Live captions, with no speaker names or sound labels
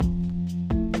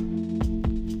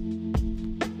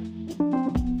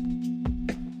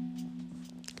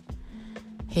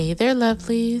Hey there,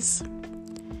 lovelies.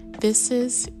 This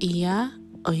is Iya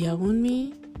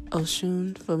Oyawunmi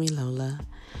Oshun Fumilola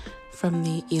from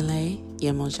the Ile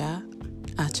Yemoja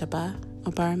Achaba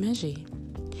Obarameji.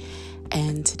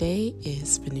 And today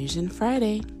is Venusian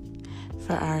Friday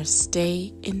for our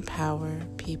Stay in Power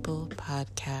People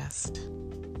podcast,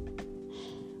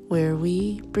 where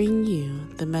we bring you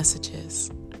the messages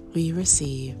we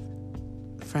receive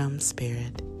from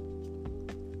Spirit.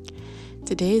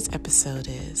 Today's episode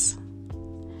is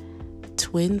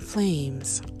Twin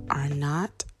Flames are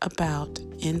not about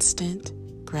instant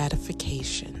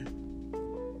gratification.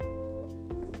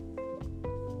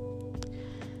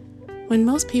 When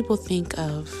most people think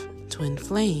of twin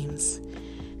flames,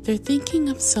 they're thinking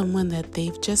of someone that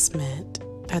they've just met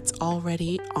that's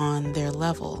already on their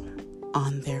level,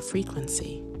 on their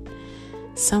frequency.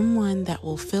 Someone that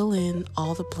will fill in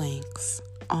all the blanks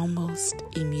almost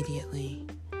immediately.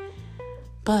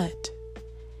 But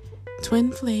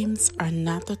twin flames are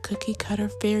not the cookie-cutter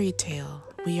fairy tale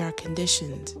we are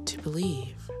conditioned to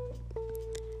believe.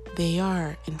 They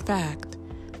are, in fact,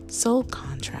 soul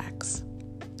contracts.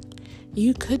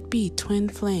 You could be twin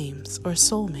flames or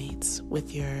soulmates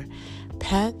with your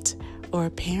pet or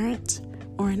a parent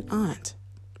or an aunt.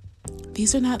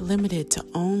 These are not limited to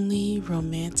only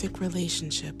romantic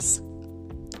relationships.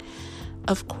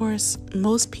 Of course,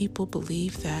 most people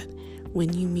believe that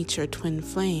when you meet your twin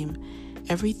flame,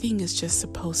 everything is just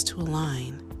supposed to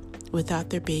align without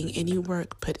there being any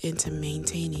work put into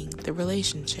maintaining the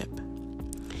relationship.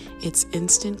 It's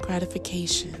instant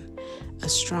gratification, a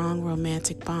strong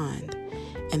romantic bond,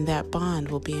 and that bond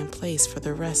will be in place for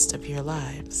the rest of your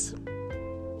lives.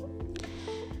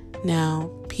 Now,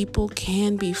 people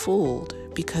can be fooled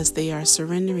because they are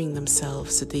surrendering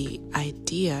themselves to the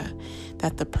idea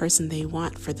that the person they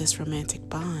want for this romantic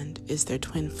bond is their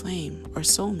twin flame or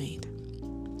soulmate.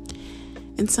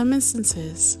 In some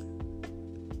instances,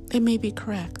 they may be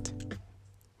correct.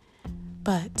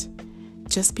 But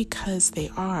just because they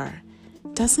are,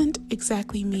 doesn't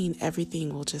exactly mean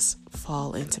everything will just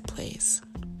fall into place.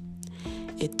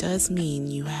 It does mean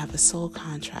you have a soul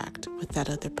contract with that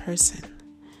other person.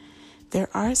 There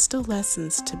are still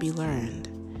lessons to be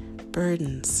learned,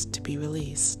 burdens to be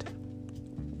released.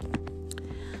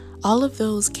 All of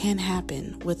those can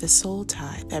happen with a soul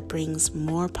tie that brings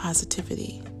more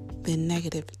positivity than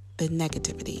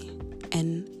negativity,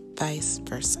 and vice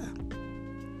versa.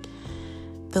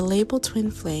 The label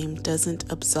twin flame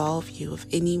doesn't absolve you of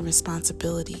any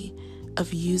responsibility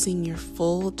of using your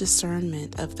full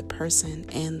discernment of the person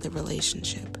and the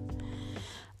relationship.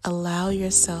 Allow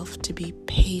yourself to be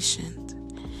patient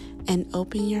and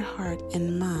open your heart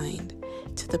and mind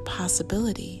to the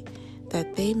possibility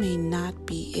that they may not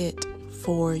be it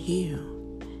for you.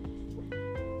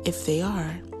 If they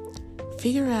are,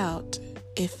 figure out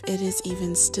if it is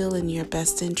even still in your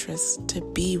best interest to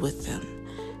be with them,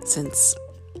 since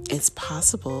it's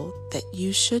possible that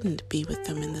you shouldn't be with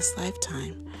them in this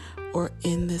lifetime or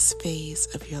in this phase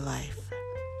of your life.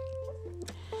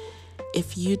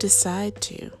 If you decide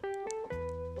to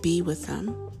be with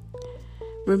them,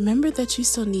 remember that you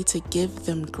still need to give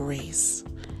them grace.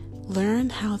 Learn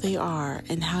how they are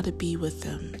and how to be with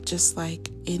them, just like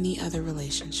any other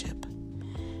relationship.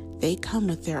 They come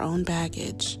with their own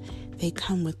baggage. They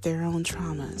come with their own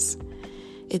traumas.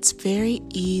 It's very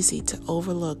easy to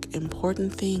overlook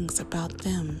important things about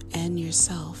them and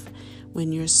yourself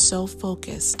when you're so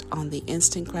focused on the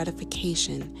instant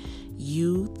gratification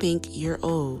you think you're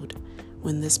owed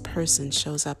when this person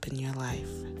shows up in your life.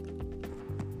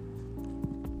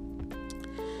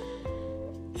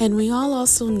 And we all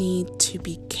also need to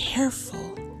be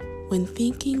careful when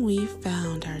thinking we've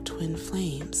found our twin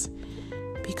flames,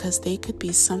 because they could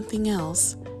be something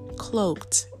else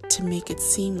cloaked to make it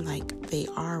seem like they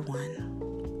are one.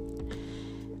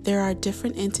 There are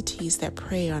different entities that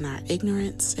prey on our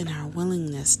ignorance and our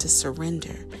willingness to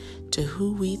surrender to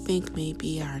who we think may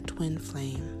be our twin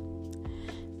flame.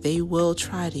 They will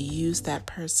try to use that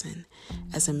person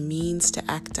as a means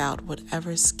to act out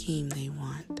whatever scheme they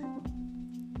want.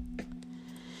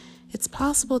 It's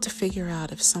possible to figure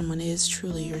out if someone is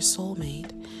truly your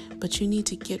soulmate, but you need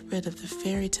to get rid of the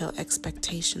fairy tale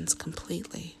expectations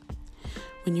completely.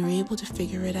 When you're able to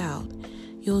figure it out,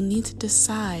 you'll need to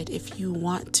decide if you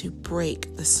want to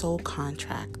break the soul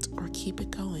contract or keep it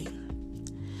going.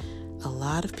 A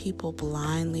lot of people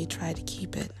blindly try to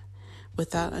keep it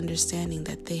without understanding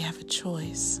that they have a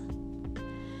choice.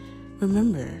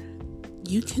 Remember,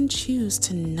 you can choose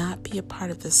to not be a part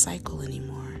of the cycle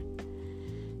anymore.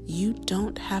 You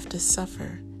don't have to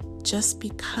suffer just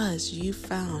because you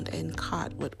found and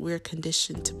caught what we're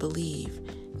conditioned to believe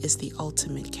is the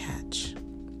ultimate catch.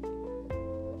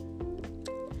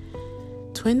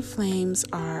 Twin flames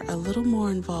are a little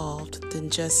more involved than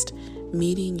just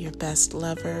meeting your best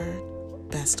lover,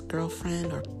 best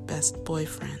girlfriend, or best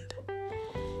boyfriend.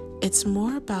 It's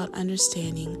more about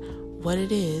understanding what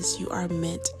it is you are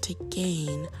meant to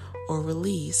gain or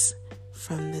release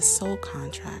from this soul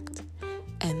contract,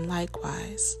 and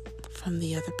likewise from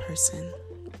the other person.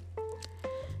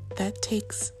 That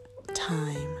takes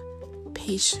time,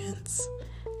 patience,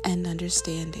 and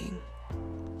understanding.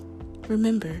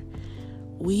 Remember,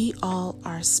 we all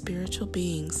are spiritual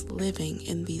beings living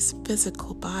in these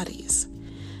physical bodies.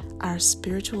 Our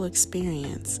spiritual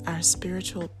experience, our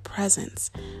spiritual presence,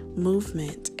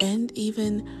 movement, and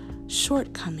even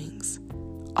shortcomings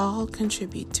all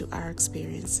contribute to our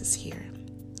experiences here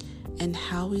and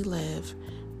how we live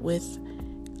with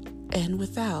and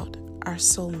without our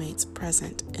soulmates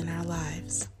present in our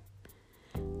lives.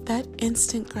 That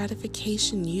instant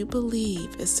gratification you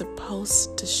believe is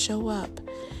supposed to show up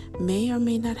may or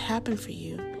may not happen for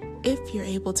you if you're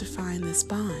able to find this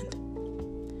bond.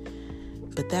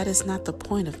 But that is not the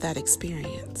point of that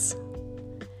experience.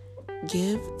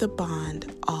 Give the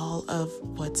bond all of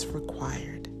what's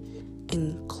required,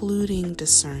 including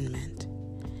discernment.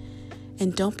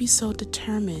 And don't be so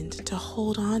determined to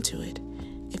hold on to it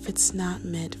if it's not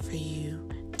meant for you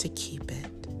to keep it.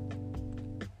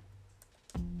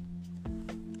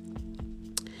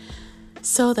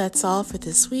 So that's all for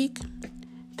this week.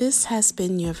 This has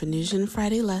been your Venusian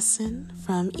Friday lesson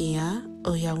from Iya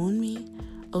Oyawunmi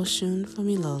Oshun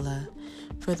Fumilola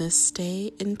for the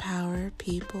Stay in Power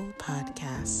People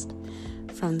podcast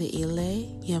from the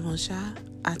Ile Yemosha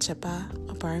Achapa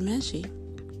Obarimeji.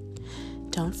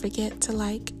 Don't forget to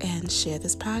like and share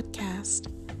this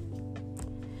podcast.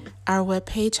 Our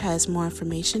webpage has more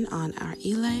information on our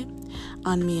Ile,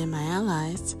 on me and my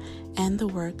allies, and the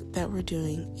work that we're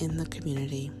doing in the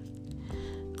community.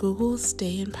 Google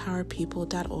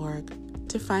stayempowerpeople.org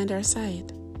to find our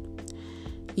site.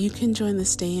 You can join the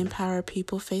Stay in Power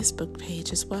People Facebook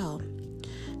page as well.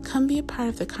 Come be a part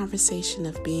of the conversation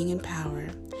of being in power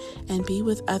and be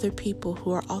with other people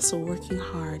who are also working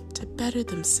hard to better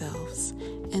themselves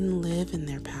and live in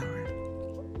their power.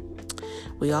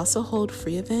 We also hold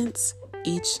free events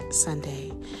each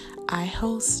Sunday. I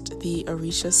host the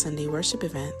Orisha Sunday worship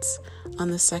events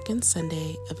on the second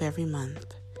Sunday of every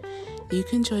month. You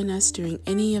can join us during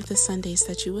any of the Sundays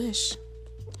that you wish.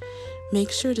 Make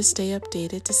sure to stay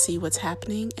updated to see what's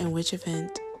happening and which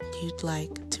event you'd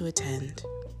like to attend.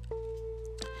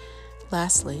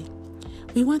 Lastly,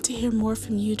 we want to hear more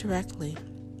from you directly.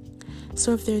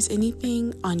 So if there's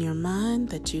anything on your mind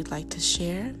that you'd like to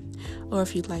share, or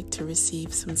if you'd like to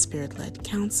receive some spirit-led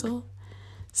counsel,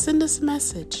 send us a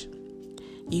message.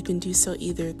 You can do so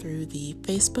either through the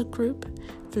Facebook group,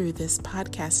 through this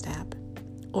podcast app,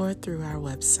 or through our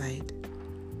website.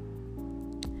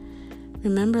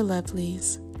 Remember,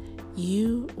 lovelies,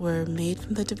 you were made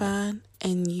from the divine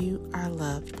and you are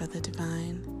loved by the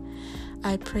divine.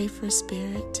 I pray for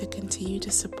Spirit to continue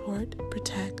to support,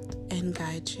 protect, and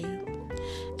guide you,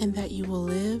 and that you will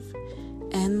live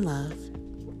and love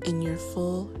in your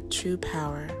full, true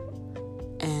power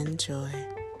and joy.